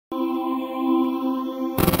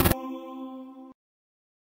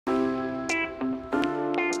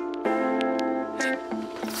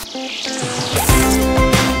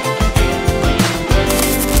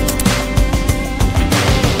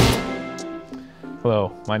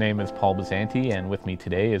Hello, my name is Paul Bisanti, and with me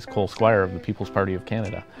today is Squire of the People's Party of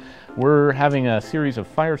Canada. We're having a series of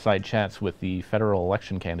fireside chats with the federal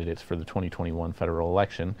election candidates for the 2021 federal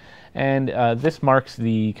election, and this marks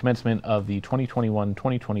the commencement of the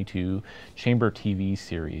 2021-2022 Chamber TV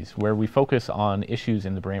series, where we focus on issues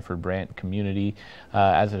in the Brantford-Brant community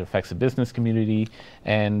as it affects the business community,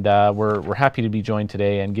 and we're happy to be joined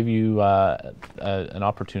today and give you an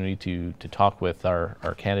opportunity to talk with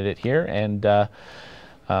our candidate here. And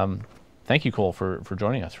thank you, Cole, for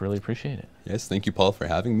joining us. Really appreciate it. Yes, thank you, Paul, for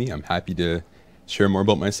having me. I'm happy to share more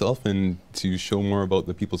about myself and to show more about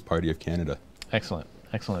the People's Party of Canada. Excellent,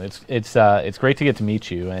 excellent. It's great to get to meet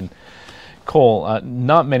you. And Cole,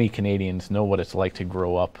 not many Canadians know what it's like to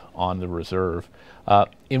grow up on the Reserve.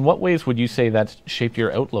 In what ways would you say that's shaped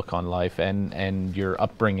your outlook on life and your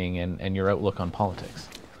upbringing and your outlook on politics?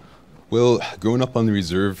 Well, growing up on the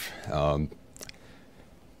Reserve,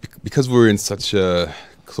 because we're in such a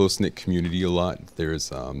close-knit community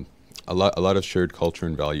there's a lot of shared culture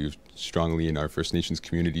and value strongly in our First Nations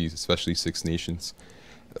communities, especially Six Nations.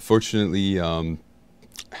 Fortunately, I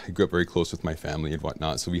grew up very close with my family and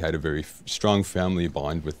whatnot, so we had a very strong family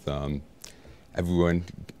bond with everyone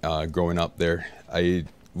growing up there. I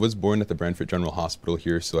was born at the Brantford General Hospital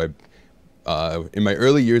here, so in my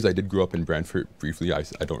early years, I did grow up in Brantford briefly. I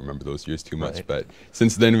don't remember those years too much, but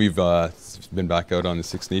since then we've been back out on the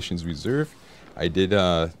Six Nations Reserve. I did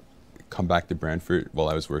come back to Brantford while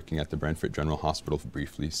I was working at the Brantford General Hospital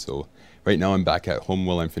briefly. So right now I'm back at home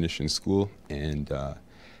while I'm finishing school. And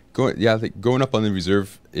growing up on the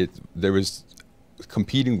Reserve, there was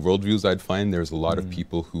competing worldviews. I'd find there was a lot of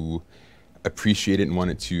people who appreciated and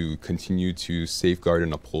wanted to continue to safeguard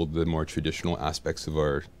and uphold the more traditional aspects of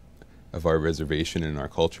our reservation and our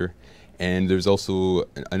culture. And there's also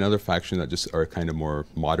another faction that just are kind of more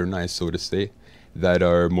modernized, so to say, that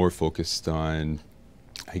are more focused on,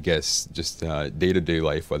 I guess, just day-to-day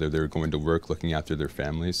life, whether they're going to work, looking after their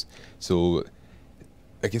families. So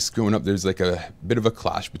I guess growing up, there's like a bit of a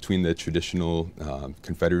clash between the traditional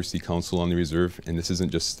Confederacy Council on the Reserve, and this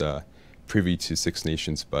isn't just privy to Six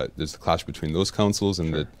Nations, but there's a clash between those councils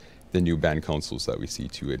and the new band councils that we see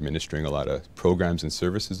too, administering a lot of programs and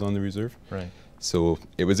services on the Reserve. Right. So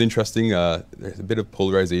it was interesting. There's a bit of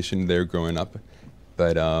polarization there growing up,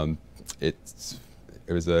 but it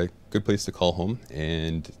was a good place to call home,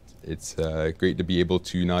 and it's great to be able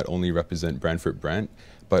to not only represent Brantford-Brant,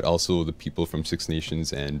 but also the people from Six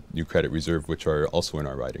Nations and New Credit Reserve, which are also in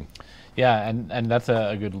our riding. Yeah, and that's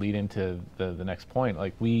a good lead into the next point.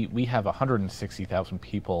 Like we have 160,000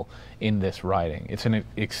 people in this riding. It's an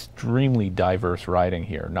extremely diverse riding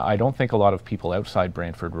here. Now, I don't think a lot of people outside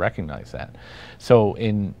Brantford recognize that. So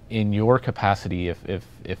in your capacity,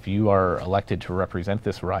 if you are elected to represent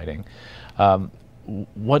this riding,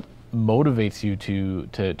 what motivates you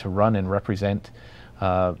to run and represent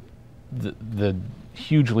the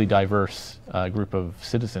hugely diverse group of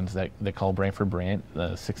citizens that call Brantford-Brant,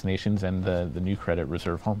 the Six Nations, and the New Credit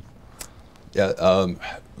Reserve home? Yeah,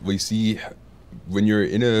 we see when you're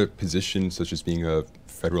in a position such as being a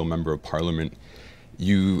federal member of parliament,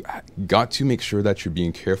 you got to make sure that you're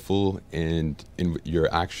being careful in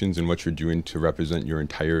your actions and what you're doing to represent your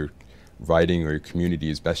entire riding or your community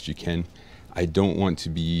as best you can. I don't want to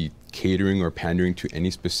be catering or pandering to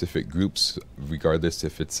any specific groups, regardless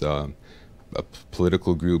if it's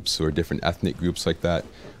political groups or different ethnic groups like that.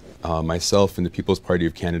 Myself and the People's Party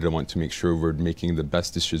of Canada want to make sure we're making the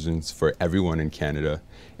best decisions for everyone in Canada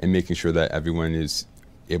and making sure that everyone is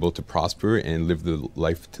able to prosper and live the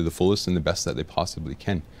life to the fullest and the best that they possibly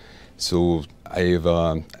can. So I've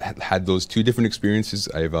had those two different experiences.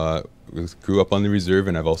 I've grew up on the Reserve,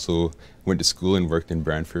 and I've also went to school and worked in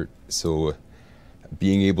Brantford. So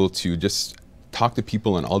being able to just talk to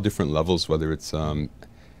people on all different levels, whether it's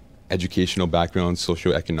educational background,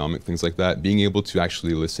 socioeconomic, things like that, being able to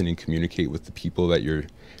actually listen and communicate with the people that you're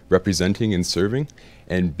representing and serving,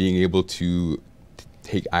 and being able to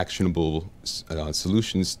take actionable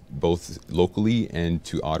solutions both locally and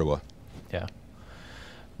to Ottawa. Yeah.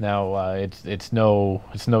 Now, it's no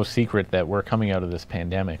secret that we're coming out of this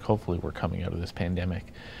pandemic. Hopefully we're coming out of this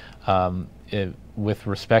pandemic. With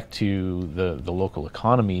respect to the local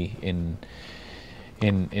economy in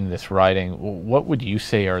this riding, what would you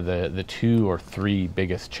say are the 2 or 3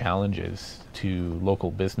 biggest challenges to local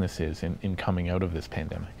businesses in coming out of this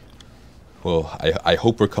pandemic? Well, I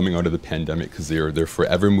hope we're coming out of the pandemic, because they're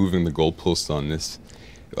forever moving the goalposts on this.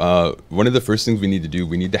 One of the first things we need to do,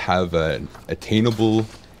 we need to have an attainable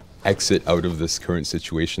exit out of this current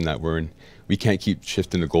situation that we're in. We can't keep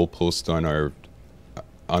shifting the goalposts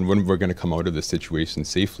on when we're going to come out of this situation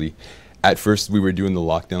safely. At first, we were doing the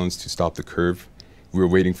lockdowns to stop the curve, we were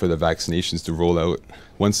waiting for the vaccinations to roll out.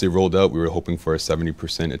 Once they rolled out, we were hoping for a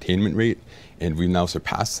 70% attainment rate, and we've now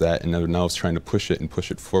surpassed that, and now it's trying to push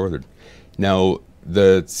it forward. Now,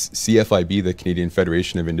 the CFIB, the Canadian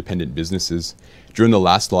Federation of Independent Businesses, during the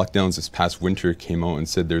last lockdowns this past winter came out and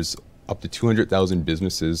said there's up to 200,000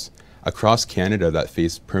 businesses across Canada that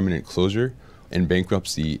face permanent closure and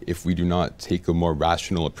bankruptcy if we do not take a more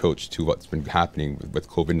rational approach to what's been happening with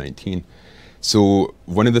COVID-19. So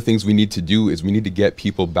one of the things we need to do is we need to get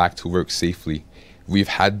people back to work safely. We've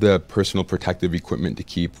had the personal protective equipment to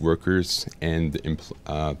keep workers and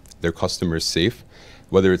their customers safe,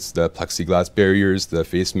 whether it's the plexiglass barriers, the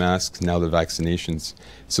face masks, now the vaccinations.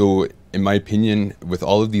 So in my opinion, with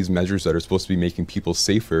all of these measures that are supposed to be making people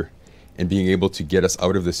safer and being able to get us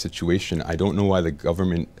out of this situation, I don't know why the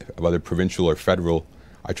government, whether provincial or federal,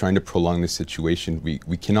 are trying to prolong this situation.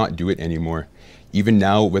 We cannot do it anymore. Even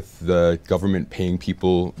now, with the government paying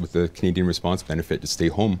people with the Canadian Response Benefit to stay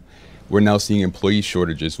home, we're now seeing employee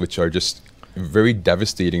shortages, which are just very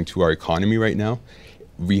devastating to our economy right now.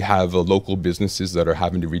 We have local businesses that are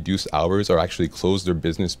having to reduce hours or actually close their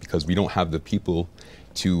business because we don't have the people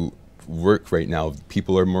to work right now.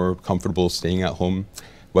 People are more comfortable staying at home,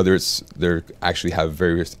 whether it's they actually have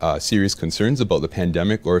various serious concerns about the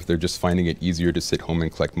pandemic, or if they're just finding it easier to sit home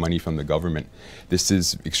and collect money from the government. This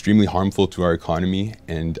is extremely harmful to our economy,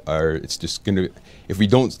 and it's just going to, if we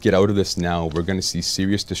don't get out of this now, we're going to see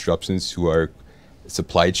serious disruptions to our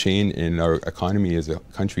supply chain and our economy as a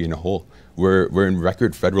country in a whole. We're in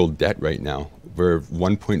record federal debt right now. We're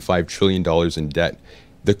 $1.5 trillion in debt.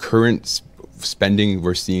 The current spending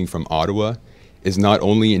we're seeing from Ottawa is not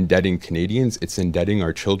only indebting Canadians, it's indebting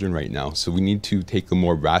our children right now. So we need to take a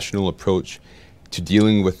more rational approach to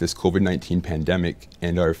dealing with this COVID-19 pandemic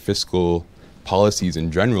and our fiscal policies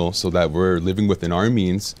in general, so that we're living within our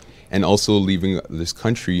means and also leaving this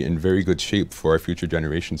country in very good shape for our future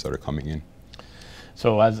generations that are coming in.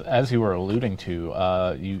 So as you were alluding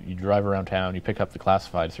to, you drive around town, you pick up the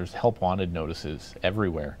classifieds, there's help wanted notices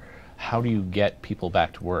everywhere. How do you get people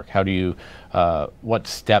back to work? How do you, what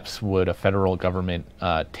steps would a federal government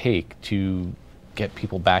take to get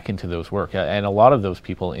people back into those work, and a lot of those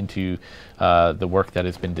people into the work that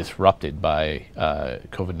has been disrupted by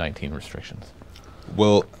COVID-19 restrictions?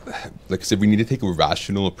 Well, like I said, we need to take a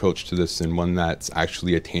rational approach to this, and one that's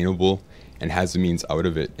actually attainable and has the means out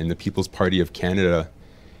of it. And the People's Party of Canada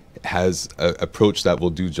has an approach that will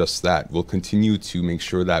do just that. We'll continue to make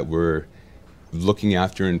sure that we're looking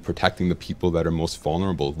after and protecting the people that are most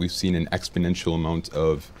vulnerable. We've seen an exponential amount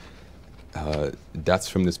of deaths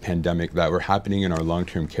from this pandemic that were happening in our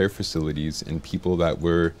long-term care facilities, and people that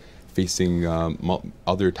were facing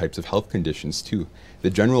other types of health conditions too. The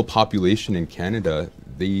general population in Canada,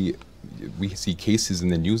 we see cases in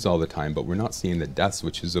the news all the time, but we're not seeing the deaths,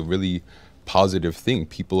 which is a really positive thing.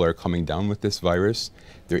 People are coming down with this virus.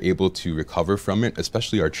 They're able to recover from it,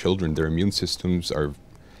 especially our children. Their immune systems are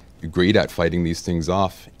great at fighting these things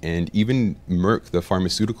off. And even Merck, the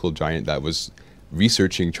pharmaceutical giant that was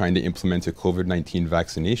researching, trying to implement a COVID-19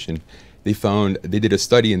 vaccination, they did a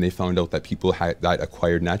study and they found out that people that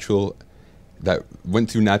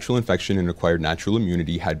went through natural infection and acquired natural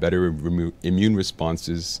immunity had better immune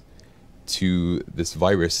responses to this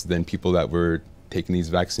virus than people that were taking these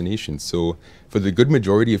vaccinations. So for the good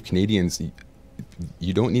majority of Canadians,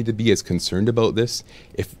 you don't need to be as concerned about this.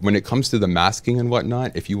 When it comes to the masking and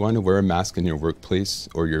whatnot, if you want to wear a mask in your workplace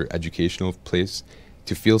or your educational place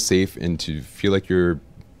to feel safe and to feel like you're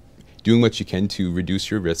doing what you can to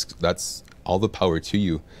reduce your risks, that's all the power to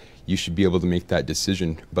you. You should be able to make that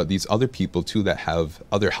decision. But these other people too that have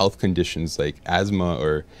other health conditions like asthma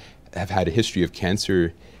or have had a history of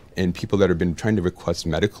cancer, and people that have been trying to request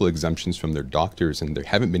medical exemptions from their doctors and they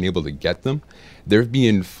haven't been able to get them, they're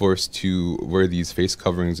being forced to wear these face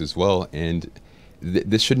coverings as well. And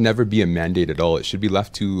this should never be a mandate at all. It should be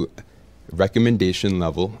left to recommendation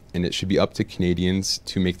level, and it should be up to Canadians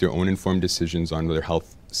to make their own informed decisions on their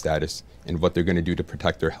health status and what they're going to do to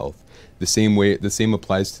protect their health. The same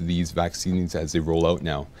applies to these vaccines as they roll out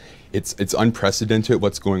now. It's unprecedented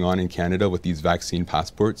what's going on in Canada with these vaccine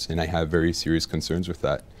passports, and I have very serious concerns with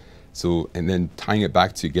that. So, and then tying it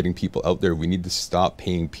back to getting people out there, we need to stop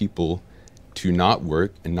paying people to not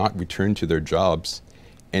work and not return to their jobs,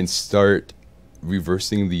 and start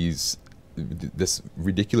reversing this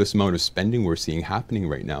ridiculous amount of spending we're seeing happening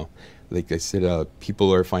right now. Like I said,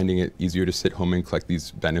 people are finding it easier to sit home and collect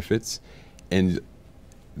these benefits, and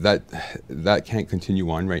that can't continue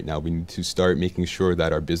on right now. We need to start making sure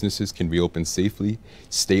that our businesses can reopen safely,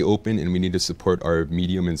 stay open, and we need to support our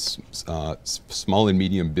medium and small and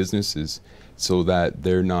medium businesses so that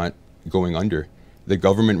they're not going under. The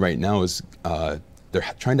government right now is they're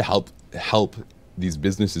trying to help these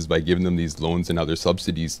businesses by giving them these loans and other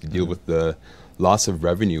subsidies to deal with the loss of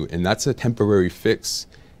revenue, and that's a temporary fix.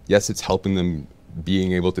 Yes, it's helping them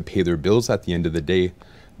being able to pay their bills at the end of the day,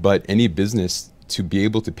 but any business, to be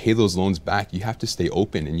able to pay those loans back, you have to stay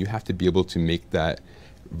open, and you have to be able to make that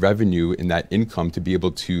revenue and that income to be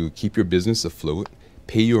able to keep your business afloat,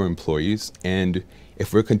 pay your employees. And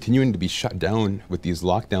if we're continuing to be shut down with these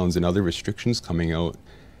lockdowns and other restrictions coming out,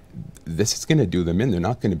 this is going to do them in. They're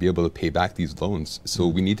not going to be able to pay back these loans. So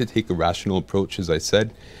we need to take a rational approach, as I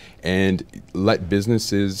said, and let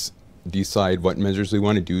businesses decide what measures they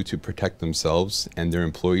want to do to protect themselves and their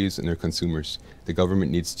employees and their consumers. The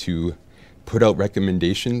government needs to put out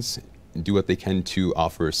recommendations, do what they can to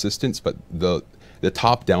offer assistance, but the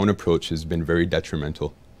top-down approach has been very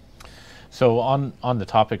detrimental. So on the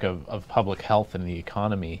topic of public health and the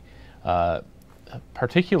economy,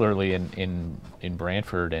 particularly in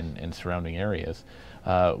Brantford and surrounding areas,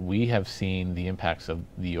 we have seen the impacts of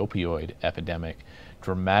the opioid epidemic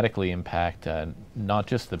dramatically impact not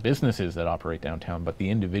just the businesses that operate downtown, but the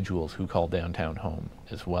individuals who call downtown home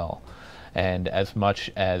as well. And as much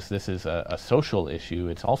as this is a social issue,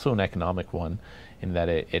 it's also an economic one, in that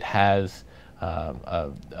it has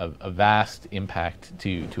a vast impact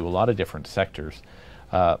to a lot of different sectors.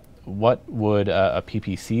 What would a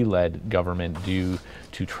PPC-led government do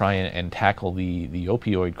to try and tackle the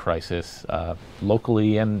opioid crisis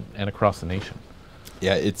locally and across the nation?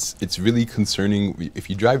 Yeah, it's really concerning. If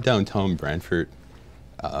you drive downtown Brantford,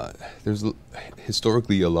 there's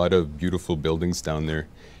historically a lot of beautiful buildings down there.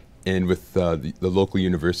 And with the local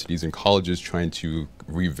universities and colleges trying to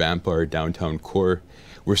revamp our downtown core,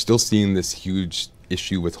 we're still seeing this huge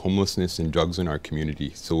issue with homelessness and drugs in our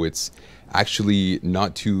community. So it's actually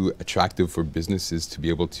not too attractive for businesses to be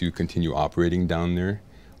able to continue operating down there,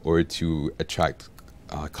 or to attract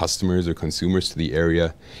customers or consumers to the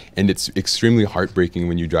area. And it's extremely heartbreaking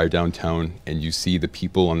when you drive downtown and you see the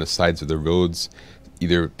people on the sides of the roads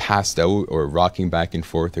either passed out or rocking back and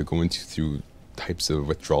forth, or going through types of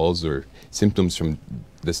withdrawals or symptoms from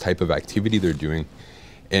this type of activity they're doing.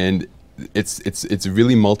 And it's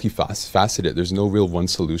really multifaceted. There's no real one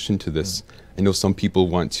solution to this. I know some people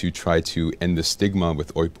want to try to end the stigma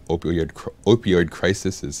with opioid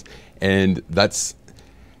crises, and that's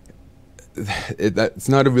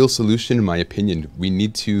not a real solution, in my opinion. We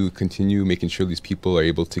need to continue making sure these people are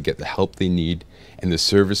able to get the help they need and the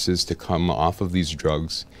services to come off of these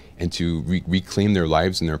drugs and to reclaim their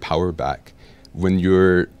lives and their power back. When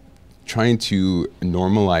you're trying to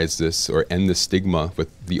normalize this or end the stigma with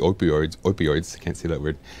the opioids, I can't say that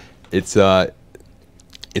word, it's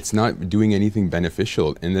not doing anything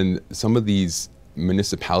beneficial. And then some of these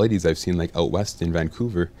municipalities I've seen, like out west in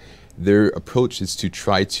Vancouver, their approach is to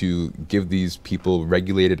try to give these people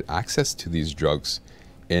regulated access to these drugs.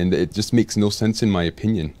 And it just makes no sense, in my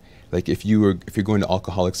opinion. Like if you're going to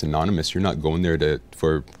Alcoholics Anonymous, you're not going there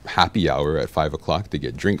for happy hour at 5 o'clock to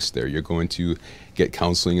get drinks there. You're going to get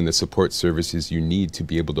counseling and the support services you need to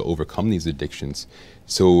be able to overcome these addictions.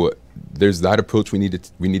 So there's that approach. We need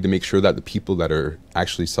to make sure that the people that are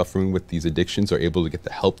actually suffering with these addictions are able to get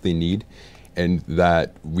the help they need, and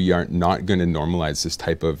that we are not going to normalize this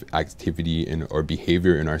type of activity or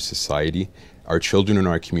behavior in our society. Our children in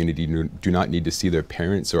our community do not need to see their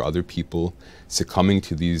parents or other people succumbing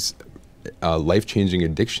to these life-changing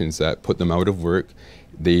addictions that put them out of work.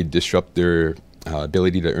 They disrupt their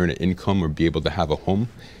ability to earn an income or be able to have a home.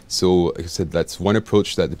 So, like I said, that's one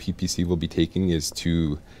approach that the PPC will be taking, is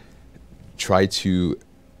to try to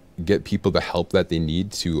get people the help that they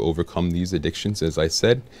need to overcome these addictions, as I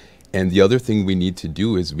said. And the other thing we need to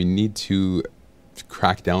do is we need to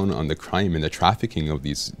crack down on the crime and the trafficking of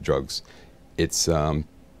these drugs. It's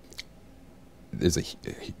there's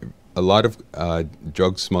a lot of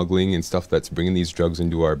drug smuggling and stuff that's bringing these drugs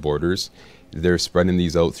into our borders. They're spreading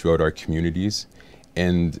these out throughout our communities,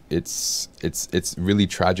 and it's really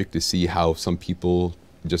tragic to see how some people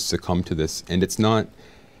just succumb to this. And it's not,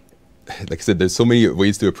 like I said, there's so many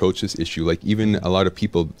ways to approach this issue. Like even a lot of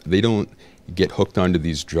people, they don't get hooked onto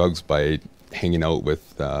these drugs by hanging out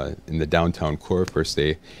with in the downtown core per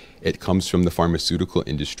se. It comes from the pharmaceutical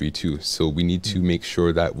industry too. So we need to make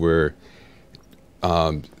sure that we're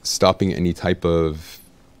stopping any type of,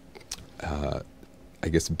 I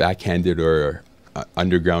guess, backhanded or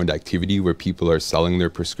underground activity where people are selling their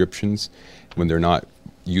prescriptions when they're not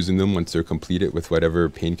using them once they're completed with whatever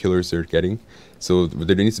painkillers they're getting. So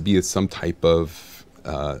there needs to be some type of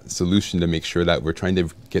solution to make sure that we're trying to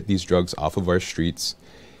get these drugs off of our streets.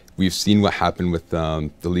 We've seen what happened with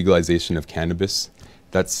the legalization of cannabis.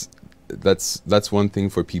 That's one thing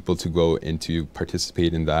for people to go and to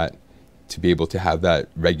participate in that, to be able to have that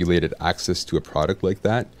regulated access to a product like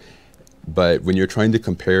that. But when you're trying to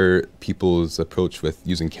compare people's approach with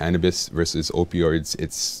using cannabis versus opioids,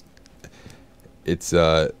 it's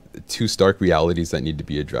two stark realities that need to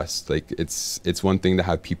be addressed. Like it's one thing to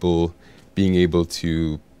have people being able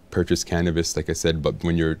to purchase cannabis, like I said, but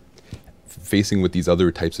when you're facing with these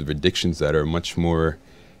other types of addictions that are much more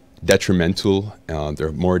detrimental,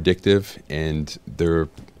 they're more addictive, and they're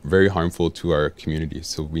very harmful to our community.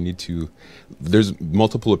 So we need to, there's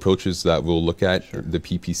multiple approaches that we'll look at the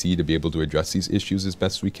PPC to be able to address these issues as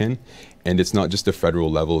best we can. And it's not just a federal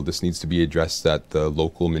level, this needs to be addressed at the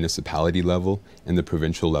local municipality level and the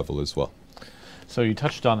provincial level as well. So you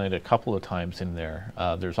touched on it a couple of times in there.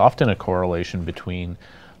 There's often a correlation between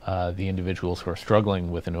the individuals who are struggling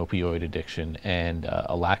with an opioid addiction and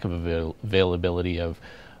a lack of availability of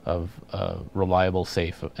reliable,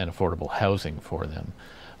 safe, and affordable housing for them.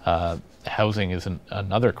 Housing is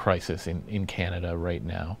another crisis in Canada right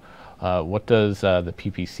now. What does the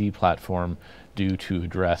PPC platform do to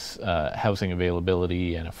address housing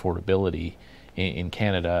availability and affordability in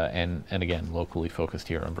Canada, and again, locally focused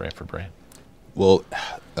here on Brantford-Brant? Well,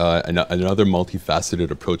 another multifaceted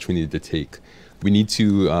approach we need to take. We need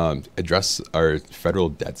to address our federal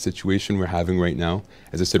debt situation we're having right now.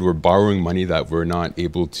 As I said, we're borrowing money that we're not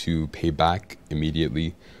able to pay back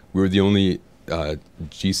immediately. We're the only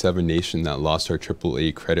G7 nation that lost our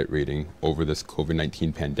AAA credit rating over this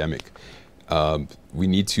COVID-19 pandemic. We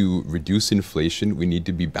need to reduce inflation. We need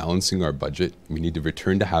to be balancing our budget. We need to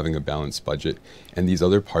return to having a balanced budget. And these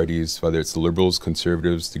other parties, whether it's the Liberals,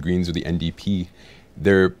 Conservatives, the Greens, or the NDP,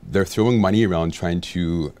 they're throwing money around trying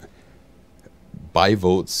to buy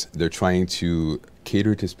votes. They're trying to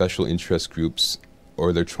cater to special interest groups,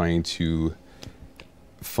 or they're trying to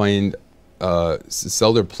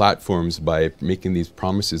sell their platforms by making these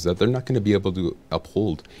promises that they're not going to be able to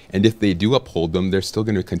uphold. And if they do uphold them, they're still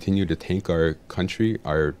going to continue to tank our country,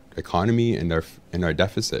 our economy, and our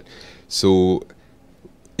deficit. So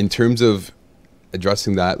in terms of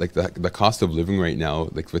addressing that, like the cost of living right now,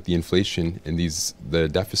 like with the inflation and the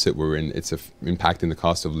deficit we're in, it's impacting the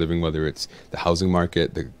cost of living, whether it's the housing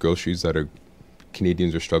market, the groceries that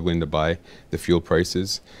Canadians are struggling to buy, the fuel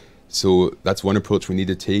prices. So that's one approach we need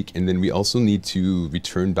to take. And then we also need to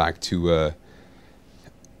return back to,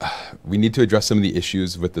 we need to address some of the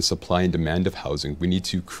issues with the supply and demand of housing. We need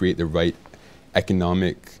to create the right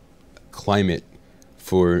economic climate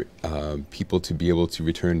for people to be able to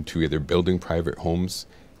return to either building private homes,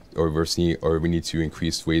 or we need to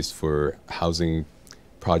increase ways for housing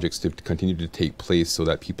projects to continue to take place so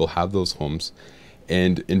that people have those homes.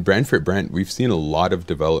 And in Brantford-Brant, we've seen a lot of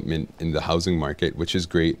development in the housing market, which is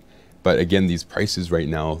great. But again, these prices right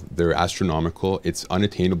now, they're astronomical. It's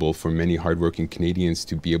unattainable for many hardworking Canadians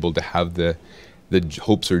to be able to have the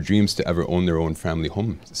hopes or dreams to ever own their own family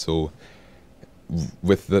home. So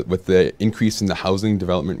with the increase in the housing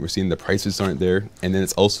development, we're seeing the prices aren't there. And then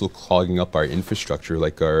it's also clogging up our infrastructure,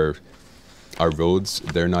 like our roads.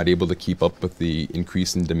 They're not able to keep up with the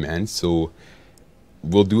increase in demand. So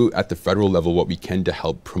we'll do at the federal level what we can to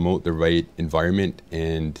help promote the right environment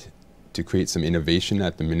and to create some innovation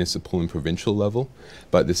at the municipal and provincial level.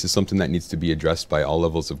 But this is something that needs to be addressed by all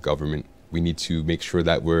levels of government. We need to make sure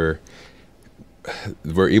that we're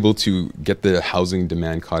able to get the housing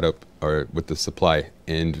demand caught up with the supply.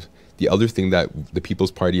 And the other thing that the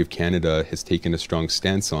People's Party of Canada has taken a strong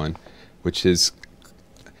stance on, which is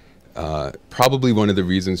probably one of the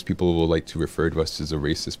reasons people will like to refer to us as a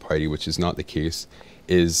racist party, which is not the case,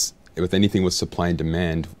 is with anything with supply and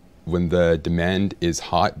demand, when the demand is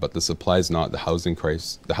hot but the supply is not, the housing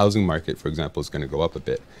market, for example, is going to go up a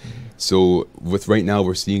bit. Mm-hmm. So with right now,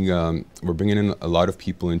 we're seeing we're bringing in a lot of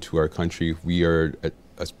people into our country. We are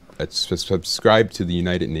subscribed to the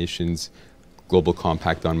United Nations Global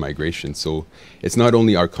Compact on Migration. So it's not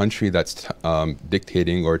only our country that's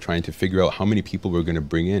dictating or trying to figure out how many people we're going to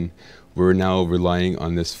bring in. We're now relying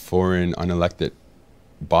on this foreign unelected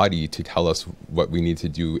body to tell us what we need to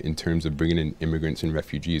do in terms of bringing in immigrants and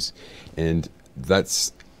refugees, and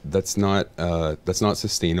that's not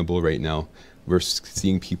sustainable right now. We're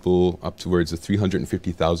seeing people up towards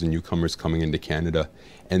 350,000 newcomers coming into Canada,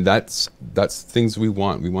 and that's things we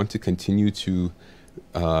want. We want to continue to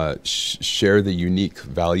share the unique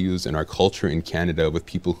values and our culture in Canada with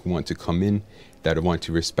people who want to come in, that want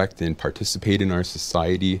to respect and participate in our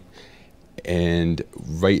society. And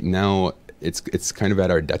right now, it's kind of at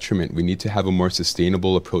our detriment. We need to have a more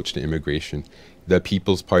sustainable approach to immigration. The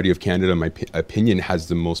People's Party of Canada, in my opinion, has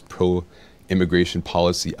the most pro-immigration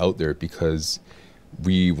policy out there, because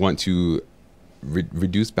we want to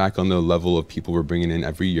reduce back on the level of people we're bringing in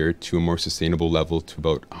every year to a more sustainable level to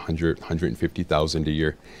about 150,000 a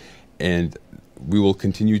year. And we will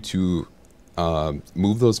continue to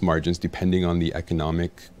move those margins depending on the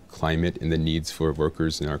economic climate and the needs for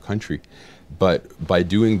workers in our country. But by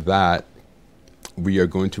doing that, we are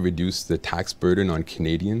going to reduce the tax burden on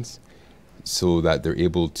Canadians so that they're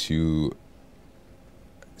able to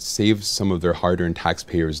save some of their hard-earned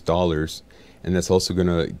taxpayers' dollars. And that's also going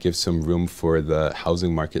to give some room for the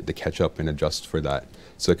housing market to catch up and adjust for that.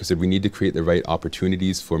 So like I said, we need to create the right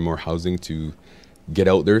opportunities for more housing to get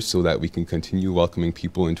out there so that we can continue welcoming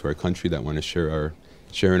people into our country that want to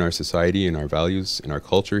share in our society and our values and our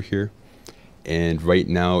culture here. And right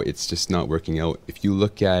now, it's just not working out. If you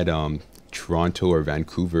look at Toronto or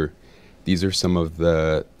Vancouver, these are some of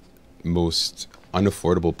the most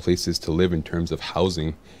unaffordable places to live in terms of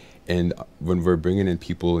housing. And when we're bringing in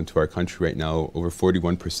people into our country right now, over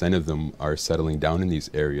 41% of them are settling down in these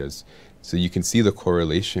areas. So you can see the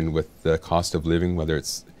correlation with the cost of living, whether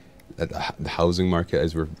it's at the housing market,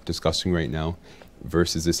 as we're discussing right now,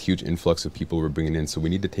 versus this huge influx of people we're bringing in. So we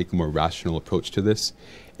need to take a more rational approach to this.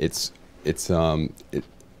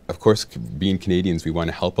 Of course, being Canadians, we want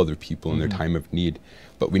to help other people in their time of need,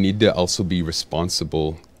 but we need to also be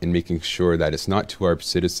responsible in making sure that it's not to our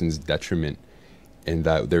citizens' detriment, and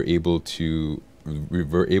that we're able to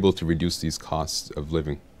reduce these costs of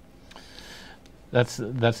living.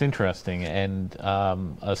 That's interesting, and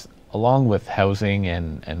along with housing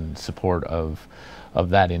and support of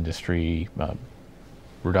that industry,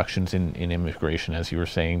 reductions in immigration, as you were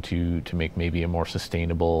saying, to make maybe a more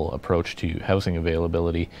sustainable approach to housing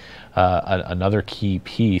availability. Another key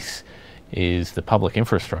piece is the public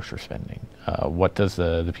infrastructure spending. What does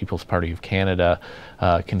the People's Party of Canada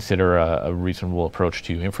consider a reasonable approach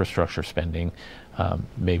to infrastructure spending,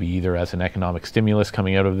 maybe either as an economic stimulus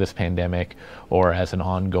coming out of this pandemic or as an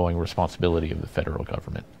ongoing responsibility of the federal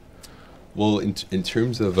government? Well, in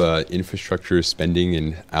terms of infrastructure spending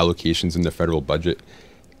and allocations in the federal budget,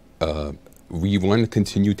 we want to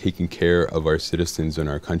continue taking care of our citizens and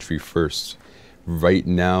our country first. Right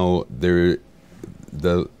now, the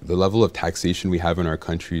level of taxation we have in our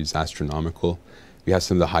country is astronomical. We have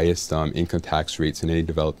some of the highest income tax rates in any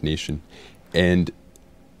developed nation. And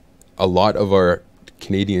a lot of our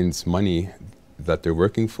Canadians' money that they're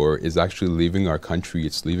working for is actually leaving our country,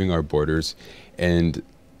 it's leaving our borders, and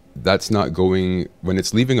that's not going, when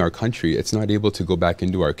it's leaving our country, it's not able to go back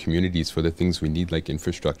into our communities for the things we need, like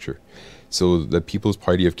infrastructure. So the People's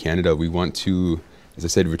Party of Canada, we want to, as I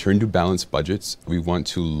said, return to balanced budgets. We want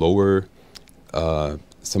to lower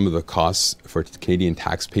some of the costs for Canadian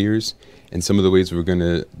taxpayers, and some of the ways we're going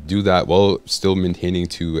to do that while still maintaining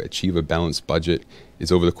to achieve a balanced budget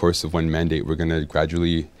is over the course of one mandate. We're going to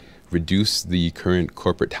gradually reduce the current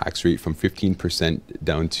corporate tax rate from 15%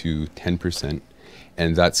 down to 10%.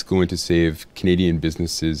 And that's going to save Canadian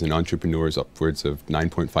businesses and entrepreneurs upwards of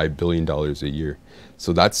 $9.5 billion a year.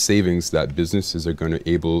 So that's savings that businesses are going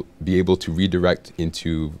to be able to redirect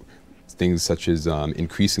into things such as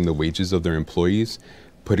increasing the wages of their employees,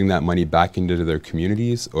 putting that money back into their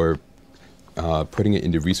communities, or putting it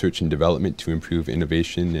into research and development to improve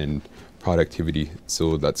innovation and productivity.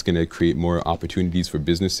 So that's going to create more opportunities for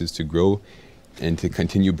businesses to grow and to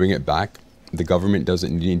continue bring it back. The government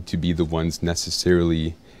doesn't need to be the ones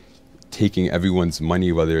necessarily taking everyone's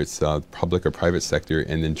money, whether it's public or private sector,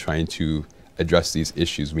 and then trying to address these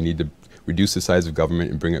issues. We need to reduce the size of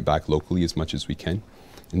government and bring it back locally as much as we can.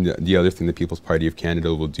 And the other thing the People's Party of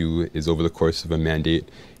Canada will do is, over the course of a mandate,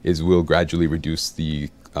 is we'll gradually reduce the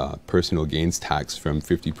personal gains tax from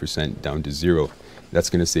 50% down to zero. That's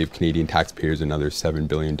going to save Canadian taxpayers another $7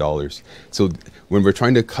 billion. So when we're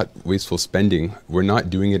trying to cut wasteful spending, we're not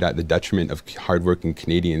doing it at the detriment of hardworking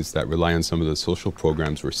Canadians that rely on some of the social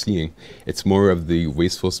programs we're seeing. It's more of the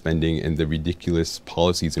wasteful spending and the ridiculous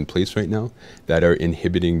policies in place right now that are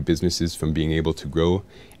inhibiting businesses from being able to grow,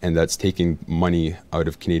 and that's taking money out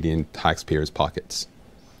of Canadian taxpayers' pockets.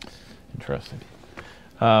 Interesting.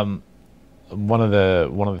 One of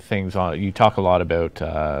the things you talk a lot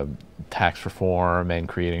about tax reform and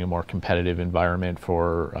creating a more competitive environment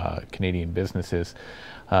for Canadian businesses.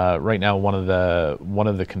 Right now, one of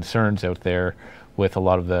the concerns out there with a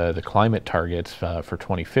lot of the climate targets for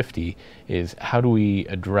 2050 is how do we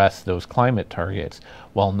address those climate targets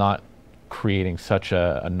while not creating such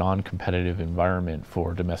a non-competitive environment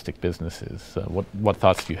for domestic businesses? What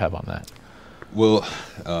thoughts do you have on that? Well,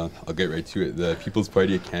 I'll get right to it. The People's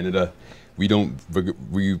Party of Canada, we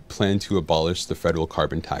plan to abolish the federal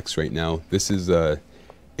carbon tax right now. This is a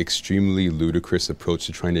extremely ludicrous approach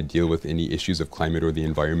to trying to deal with any issues of climate or the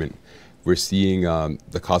environment. We're seeing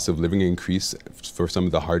the cost of living increase for some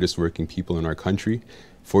of the hardest working people in our country.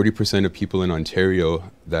 40% of people in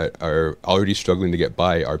Ontario that are already struggling to get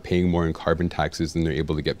by are paying more in carbon taxes than they're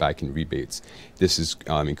able to get back in rebates. This is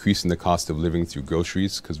increasing the cost of living through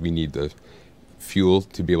groceries, because we need the fuel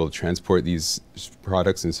to be able to transport these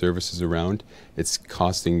products and services around. It's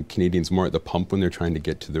costing Canadians more at the pump when they're trying to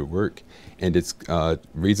get to their work. And it's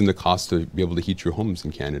raising the cost to be able to heat your homes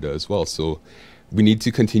in Canada as well. So we need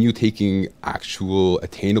to continue taking actual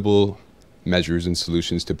attainable measures and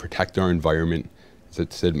solutions to protect our environment. As I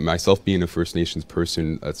said, myself being a First Nations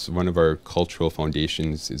person, that's one of our cultural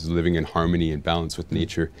foundations, is living in harmony and balance with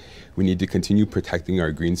nature. We need to continue protecting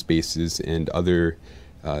our green spaces and other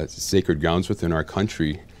sacred grounds within our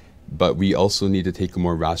country, but we also need to take a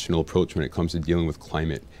more rational approach when it comes to dealing with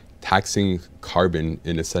climate. Taxing carbon,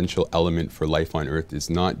 an essential element for life on Earth, is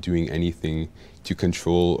not doing anything to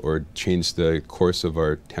control or change the course of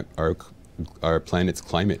our planet's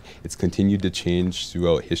climate. It's continued to change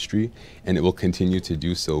throughout history, and it will continue to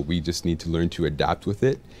do so. We just need to learn to adapt with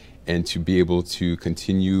it and to be able to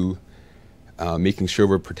continue making sure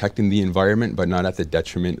we're protecting the environment, but not at the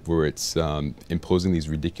detriment where it's imposing these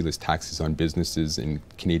ridiculous taxes on businesses and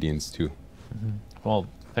Canadians too. Mm-hmm. Well,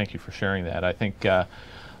 thank you for sharing that. I think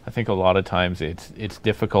a lot of times it's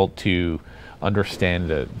difficult to understand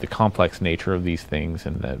the complex nature of these things,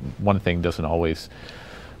 and that one thing doesn't always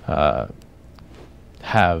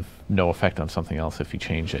have no effect on something else if you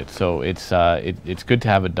change it. So it's good to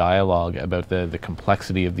have a dialogue about the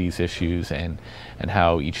complexity of these issues and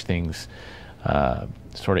how each thing's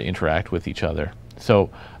sort of interact with each other. So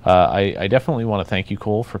I definitely want to thank you,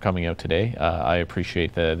 Cole, for coming out today. I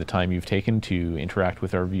appreciate the time you've taken to interact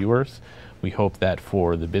with our viewers. We hope that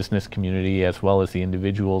for the business community as well as the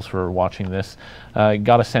individuals who are watching this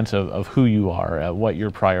got a sense of who you are, what your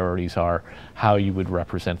priorities are, how you would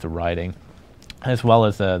represent the riding, as well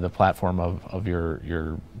as the platform of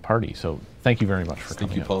your party. So thank you very much for coming.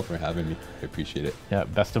 Thank you, Paul, for having me. I appreciate it. Yeah,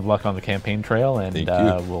 best of luck on the campaign trail, and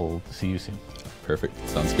we'll see you soon. Perfect.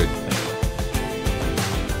 Sounds good.